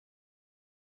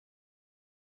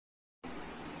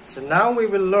So now we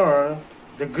will learn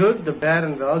the good, the bad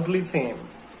and the ugly theme.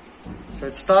 So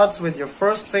it starts with your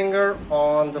first finger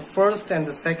on the first and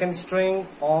the second string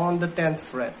on the 10th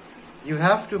fret. You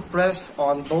have to press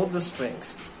on both the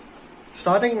strings.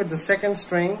 Starting with the second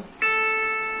string,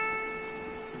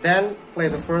 then play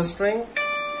the first string,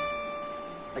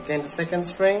 again the second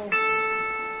string,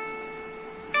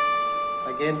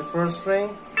 again the first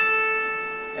string,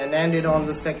 and end it on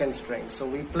the second string. So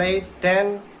we play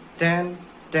 10, 10,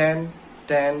 10,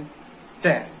 10,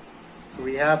 10. So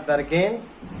we have that again.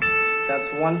 That's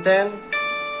 110,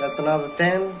 that's another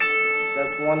 10,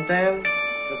 that's 110,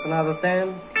 that's another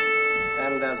 10,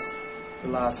 and that's the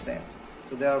last 10.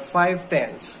 So there are 5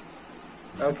 tens.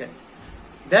 Okay.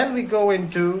 Then we go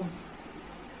into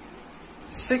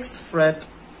 6th fret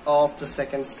of the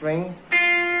second string,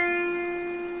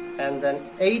 and then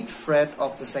 8th fret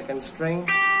of the second string.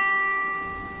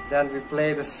 Then we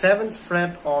play the 7th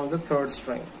fret on the 3rd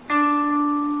string.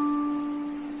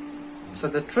 So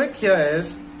the trick here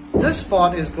is, this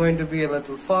part is going to be a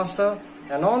little faster,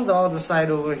 and on the other side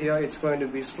over here it's going to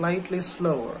be slightly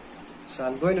slower. So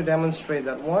I'm going to demonstrate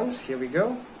that once. Here we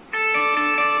go.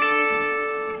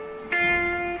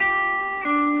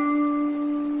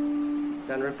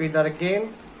 Then repeat that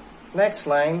again. Next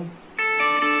line.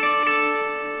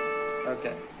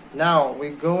 Okay. Now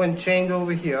we go and change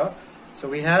over here. So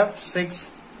we have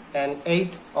 6 and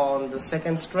 8 on the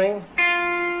second string.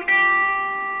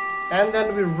 And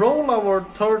then we roll our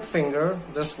 3rd finger,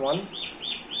 this one,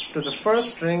 to the first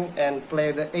string and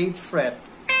play the 8th fret.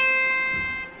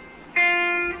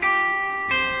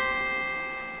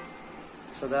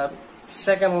 So that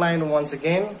second line once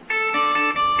again.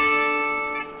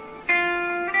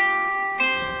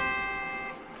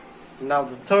 Now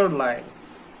the 3rd line,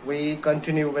 we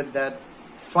continue with that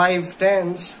 5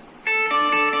 tens.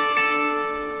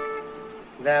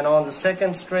 Then on the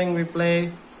second string we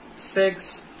play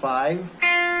 6, 5,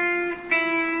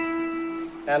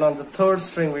 and on the 3rd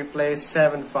string we play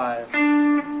 7, 5.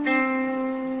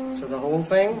 So the whole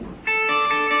thing.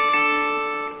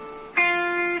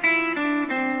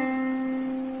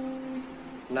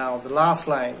 Now the last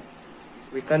line,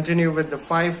 we continue with the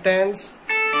 5 tens,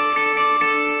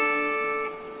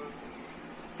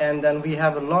 and then we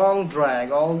have a long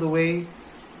drag all the way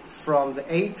from the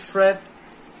 8th fret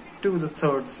to the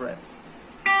 3rd fret.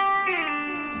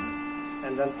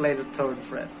 And then play the 3rd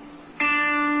fret,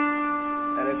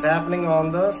 and it's happening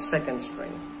on the 2nd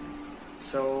string.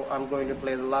 So I'm going to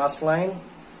play the last line.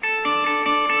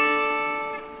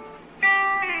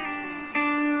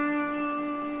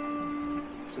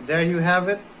 So there you have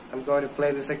it. I'm going to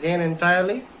play this again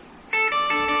entirely.